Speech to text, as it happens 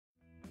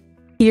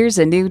Here's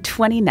a new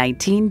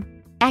 2019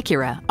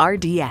 Acura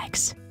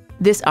RDX.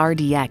 This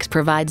RDX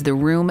provides the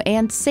room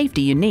and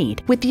safety you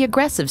need with the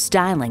aggressive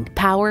styling,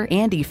 power,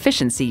 and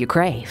efficiency you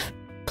crave.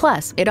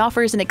 Plus, it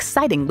offers an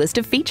exciting list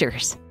of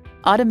features: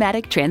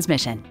 automatic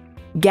transmission,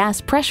 gas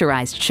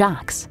pressurized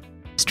shocks,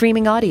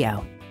 streaming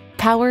audio,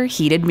 power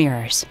heated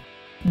mirrors,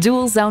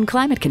 dual zone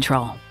climate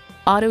control,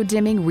 auto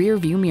dimming rear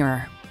view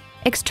mirror,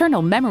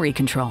 external memory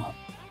control,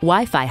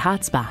 Wi-Fi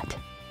hotspot,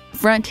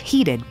 front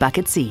heated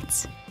bucket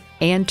seats,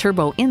 and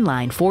turbo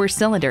inline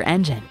 4-cylinder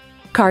engine.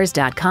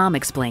 Cars.com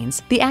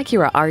explains the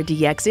Acura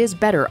RDX is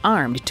better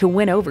armed to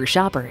win over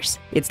shoppers.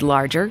 It's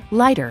larger,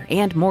 lighter,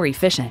 and more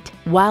efficient,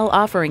 while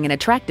offering an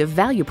attractive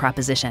value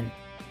proposition.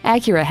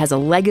 Acura has a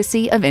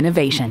legacy of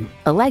innovation,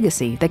 a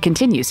legacy that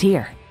continues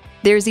here.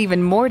 There's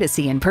even more to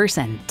see in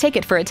person. Take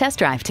it for a test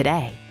drive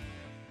today.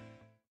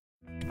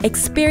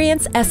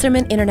 Experience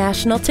Esserman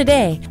International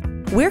today.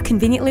 We're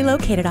conveniently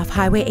located off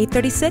Highway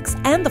 836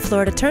 and the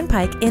Florida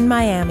Turnpike in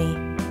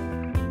Miami.